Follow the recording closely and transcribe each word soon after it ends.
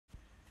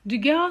Do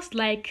girls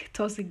like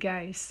toxic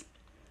guys?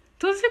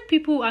 Toxic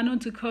people are known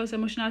to cause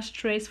emotional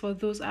stress for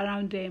those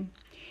around them.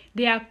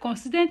 They are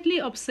consistently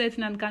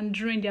upsetting and can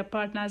drain their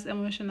partners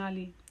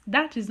emotionally.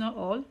 That is not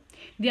all.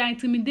 They are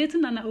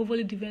intimidating and are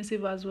overly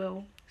defensive as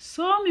well.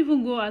 Some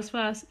even go as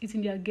far as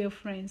eating their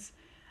girlfriends.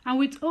 And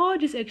with all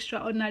these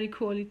extraordinary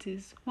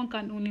qualities, one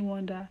can only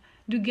wonder,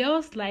 do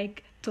girls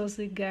like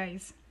toxic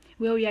guys?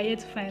 Well, we are here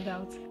to find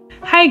out.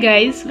 Hi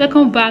guys,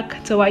 welcome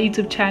back to our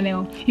YouTube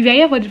channel. If you are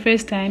here for the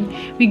first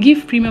time, we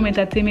give premium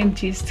entertainment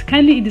gist.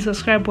 Kindly hit the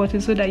subscribe button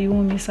so that you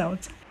won't miss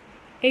out.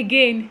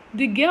 Again,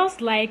 the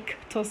girls like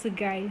toxic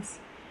guys.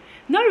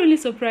 Not really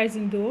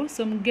surprising though,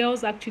 some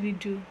girls actually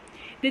do.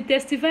 They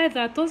testify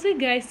that toxic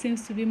guys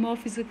seems to be more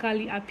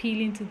physically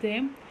appealing to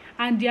them,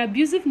 and their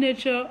abusive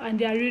nature and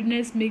their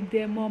rudeness make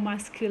them more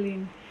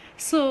masculine.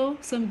 So,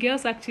 some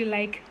girls actually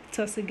like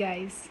toxic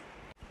guys.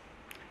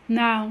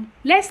 Now,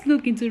 let's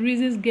look into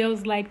reasons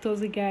girls like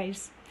toxic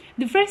guys.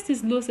 The first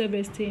is low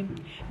self-esteem.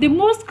 The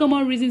most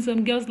common reason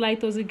some girls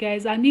like toxic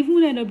guys and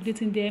even end up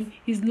dating them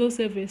is low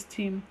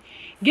self-esteem.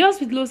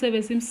 Girls with low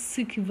self-esteem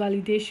seek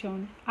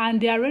validation,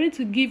 and they are ready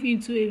to give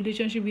into a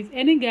relationship with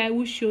any guy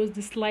who shows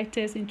the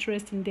slightest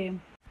interest in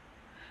them.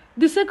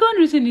 The second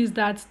reason is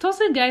that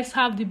toxic guys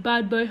have the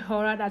bad boy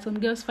aura that some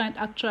girls find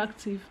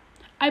attractive.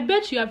 I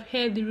bet you have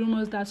heard the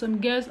rumors that some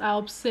girls are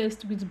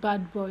obsessed with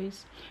bad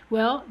boys.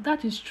 Well,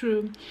 that is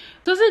true.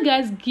 Toxic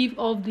guys give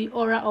off the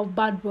aura of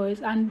bad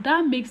boys, and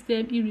that makes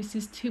them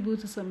irresistible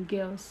to some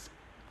girls.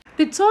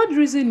 The third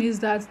reason is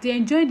that they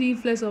enjoy the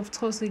influence of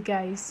toxic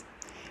guys.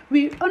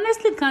 We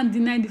honestly can't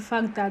deny the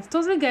fact that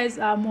toxic guys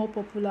are more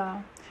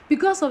popular.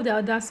 Because of their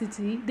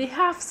audacity, they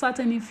have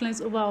certain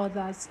influence over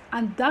others,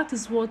 and that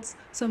is what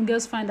some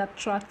girls find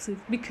attractive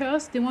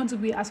because they want to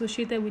be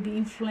associated with the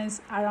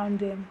influence around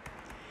them.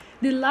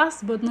 The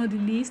last but not the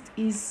least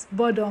is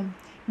boredom.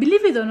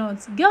 Believe it or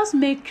not, girls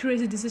make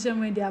crazy decisions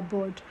when they are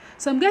bored.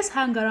 Some girls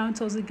hang around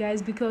toxic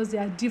guys because they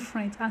are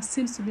different and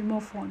seems to be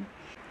more fun.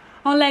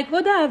 Unlike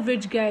other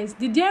average guys,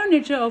 the daring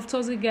nature of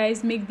toxic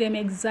guys make them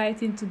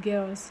exciting to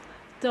girls.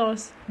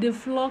 Thus, they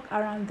flock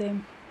around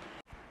them.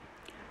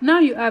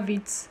 Now you have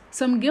it.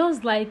 Some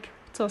girls like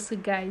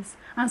toxic guys,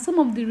 and some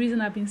of the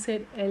reasons have been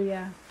said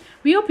earlier.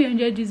 We hope you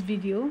enjoyed this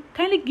video.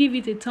 Kindly give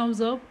it a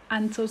thumbs up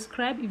and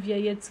subscribe if you are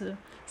yet to.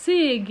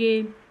 See you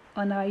again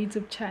on our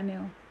YouTube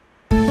channel.